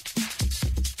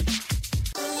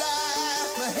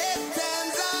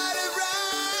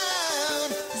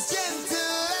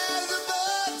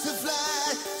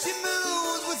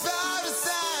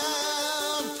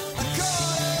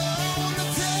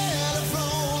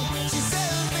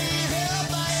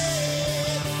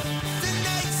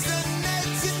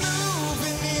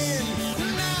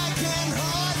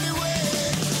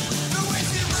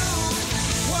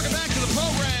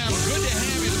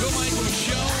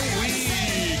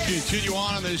 Continue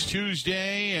on this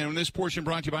Tuesday, and this portion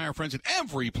brought to you by our friends at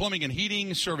Every Plumbing and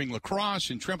Heating, serving La Crosse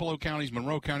and Trempealeau counties,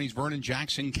 Monroe counties, Vernon,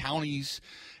 Jackson counties,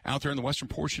 out there in the western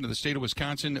portion of the state of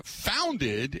Wisconsin.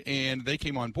 Founded, and they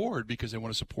came on board because they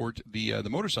want to support the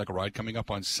motorcycle ride coming up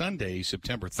on Sunday,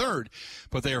 September 3rd.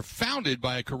 But they are founded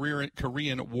by a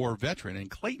Korean War veteran in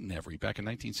Clayton Every back in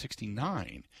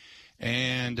 1969.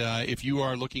 And if you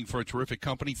are looking for a terrific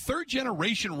company, third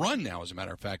generation run now, as a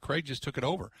matter of fact. Craig just took it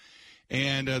over.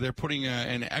 And they're putting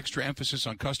an extra emphasis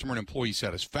on customer and employee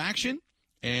satisfaction.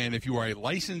 And if you are a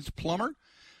licensed plumber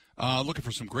looking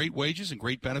for some great wages and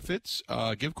great benefits,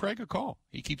 give Craig a call.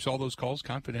 He keeps all those calls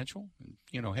confidential. And,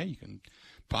 hey, you can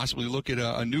possibly look at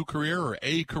a new career or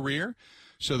a career.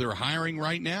 So they're hiring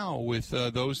right now with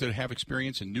those that have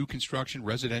experience in new construction,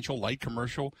 residential, light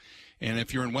commercial. And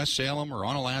if you're in West Salem or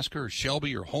Onalaska or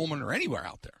Shelby or Holman or anywhere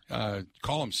out there,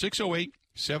 call them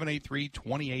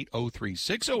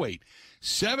 608-783-2803.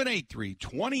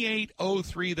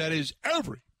 608-783-2803. That is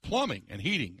Every Plumbing and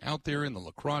Heating out there in the La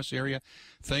Crosse area.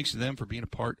 Thanks to them for being a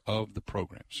part of the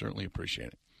program. Certainly appreciate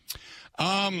it.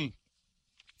 By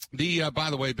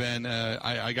the way, Ben,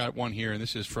 I got one here, and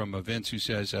this is from Vince, who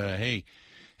says, hey,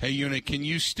 Unit, can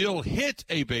you still hit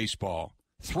a baseball,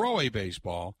 throw a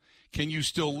baseball? Can you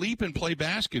still leap and play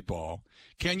basketball?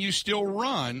 Can you still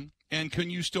run? And can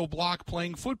you still block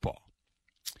playing football?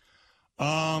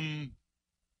 I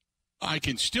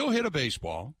can still hit a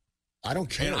baseball. I don't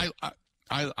care. And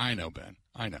I know, Ben.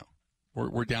 I know.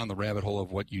 We're down the rabbit hole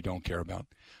of what you don't care about.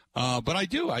 But I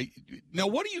do. Now,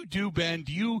 what do you do, Ben?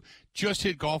 Do you just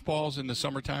hit golf balls in the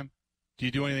summertime? Do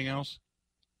you do anything else?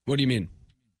 What do you mean?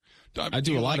 I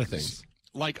do a lot of things.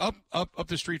 Like up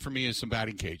the street from me is some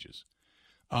batting cages.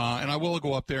 And I will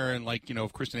go up there and,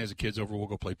 if Kristen has the kids over, we'll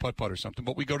go play putt-putt or something.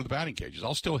 But we go to the batting cages.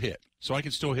 I'll still hit. So I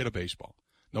can still hit a baseball.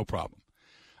 No problem.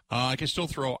 I can still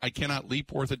throw. I cannot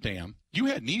leap worth a damn. You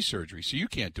had knee surgery, so you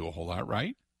can't do a whole lot,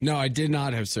 right? No, I did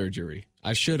not have surgery.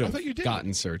 I should have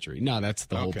gotten surgery. No, that's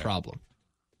the whole problem.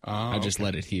 I just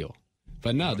let it heal.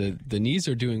 But no, the knees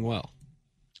are doing well.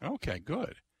 Okay,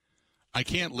 good. I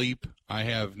can't leap. I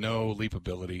have no leap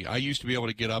ability. I used to be able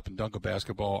to get up and dunk a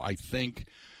basketball. I think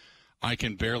I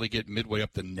can barely get midway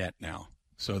up the net now.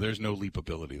 So there's no leap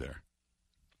ability there.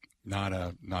 Not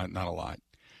a lot.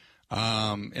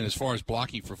 And as far as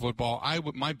blocking for football,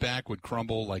 my back would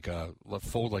crumble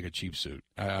fold like a cheap suit.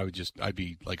 I'd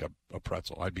be like a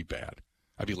pretzel. I'd be bad.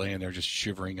 I'd be laying there just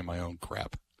shivering in my own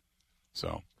crap.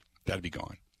 So that'd be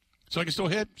gone. So I can still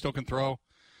hit, still can throw.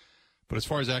 But as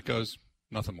far as that goes,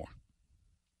 nothing more.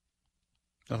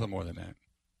 Nothing more than that.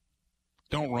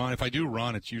 Don't run. If I do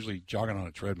run, it's usually jogging on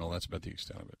a treadmill. That's about the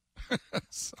extent of it.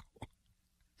 So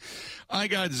I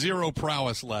got zero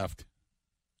prowess left.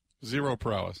 Zero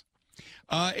prowess.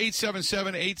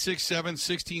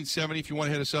 877-867-1670. If you want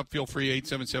to hit us up, feel free,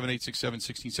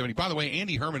 877-867-1670. By the way,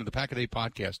 Andy Herman of the Pack-A-Day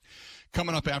podcast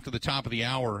coming up after the top of the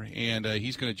hour, and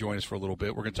he's going to join us for a little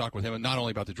bit. We're going to talk with him not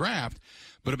only about the draft,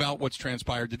 but about what's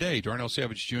transpired today. Darnell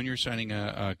Savage Jr. signing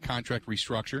a contract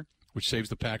restructure, which saves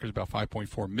the Packers about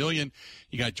 $5.4 million.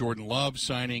 You got Jordan Love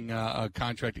signing a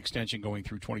contract extension going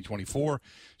through 2024.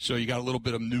 So you got a little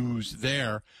bit of news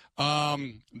there.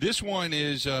 This one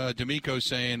is D'Amico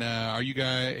saying, are you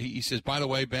guys, he says, by the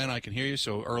way, Ben, I can hear you.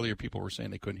 So earlier people were saying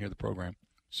they couldn't hear the program.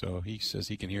 So he says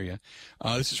he can hear you.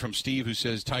 This is from Steve, who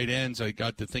says, tight ends. I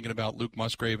got to thinking about Luke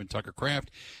Musgrave and Tucker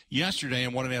Kraft yesterday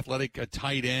and what an athletic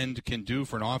tight end can do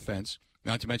for an offense.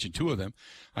 Not to mention two of them.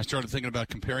 I started thinking about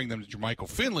comparing them to Jermichael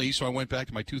Finley, so I went back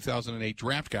to my 2008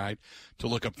 draft guide to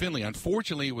look up Finley.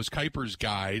 Unfortunately, it was Kuiper's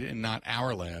guide and not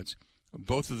our lads.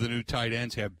 Both of the new tight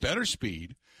ends have better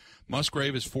speed.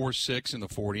 Musgrave is 4.6 in the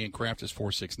 40, and Kraft is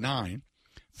 4.69.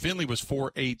 Finley was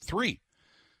 4.83.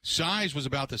 Size was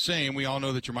about the same. We all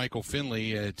know that Jermichael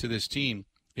Finley, to this team,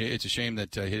 it's a shame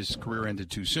that his career ended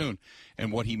too soon.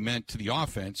 And what he meant to the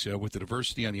offense, with the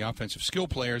diversity on the offensive skill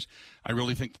players, I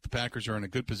really think that the Packers are in a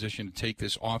good position to take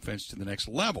this offense to the next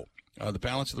level. The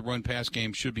balance of the run-pass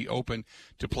game should be open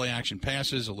to play-action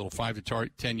passes. A little 5 to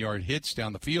 10-yard hits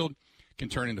down the field can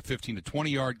turn into 15 to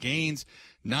 20-yard gains.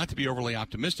 Not to be overly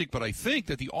optimistic, but I think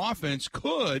that the offense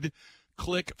could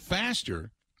click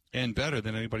faster and better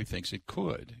than anybody thinks it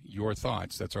could. Your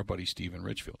thoughts? That's our buddy Steve in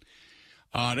Richfield.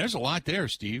 There's a lot there,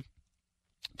 Steve,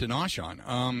 to nosh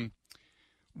on.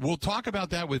 We'll talk about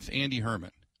that with Andy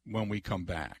Herman when we come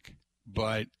back.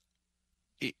 But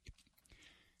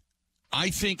I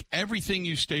think everything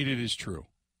you stated is true.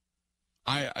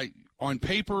 I on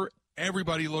paper,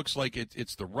 everybody looks like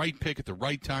it's the right pick at the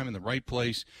right time in the right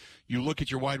place. You look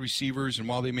at your wide receivers, and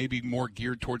while they may be more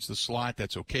geared towards the slot,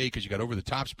 that's okay because you got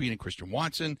over-the-top speed in Christian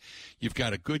Watson. You've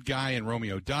got a good guy in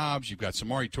Romeo Doubs. You've got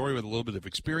Samori Toure with a little bit of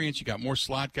experience. You got more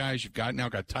slot guys. You've now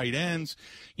got tight ends.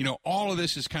 You know, all of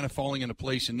this is kind of falling into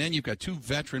place. And then you've got two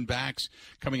veteran backs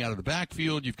coming out of the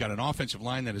backfield. You've got an offensive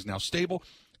line that is now stable.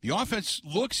 The offense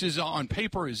looks on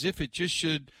paper as if it just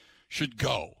should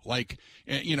go. Like,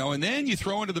 you know, and then you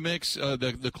throw into the mix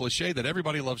the cliche that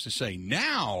everybody loves to say,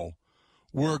 now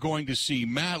we're going to see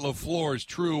Matt LaFleur's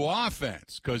true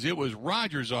offense, because it was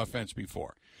Rodgers' offense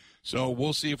before. So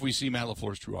we'll see if we see Matt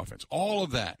LaFleur's true offense. All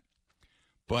of that.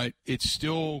 But it's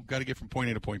still got to get from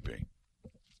point A to point B.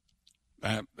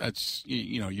 That's,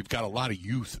 you know, you've got a lot of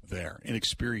youth there and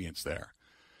experience there.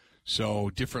 So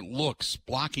different looks,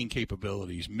 blocking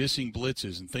capabilities, missing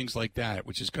blitzes, and things like that,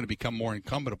 which is going to become more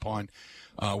incumbent upon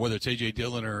whether it's A.J.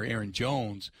 Dillon or Aaron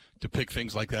Jones to pick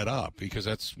things like that up, because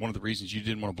that's one of the reasons you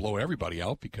didn't want to blow everybody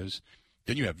out, because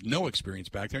then you have no experience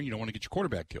back there and you don't want to get your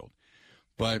quarterback killed.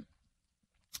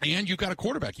 And you've got a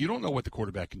quarterback. You don't know what the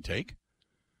quarterback can take.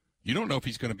 You don't know if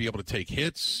he's going to be able to take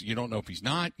hits. You don't know if he's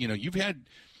not. You know, you've had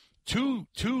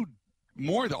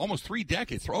almost 3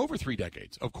 decades, over 3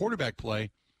 decades of quarterback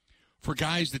play for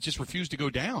guys that just refuse to go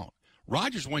down.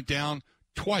 Rodgers went down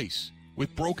twice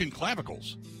with broken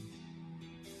clavicles.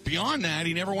 Beyond that,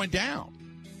 he never went down.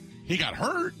 He got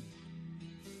hurt.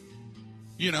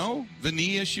 You know, the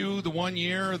knee issue the one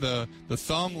year, the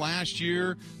thumb last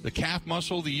year, the calf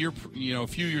muscle the year, you know, a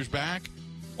few years back,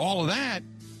 all of that,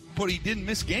 but he didn't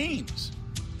miss games.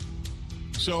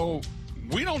 So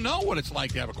we don't know what it's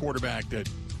like to have a quarterback that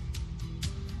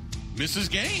misses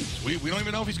games. We don't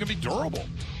even know if he's going to be durable.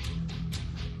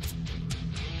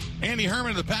 Andy Herman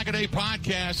of the Pack-A-Day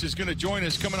podcast is going to join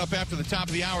us coming up after the top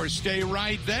of the hour. Stay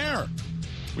right there.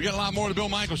 We got a lot more of the Bill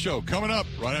Michaels Show coming up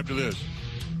right after this.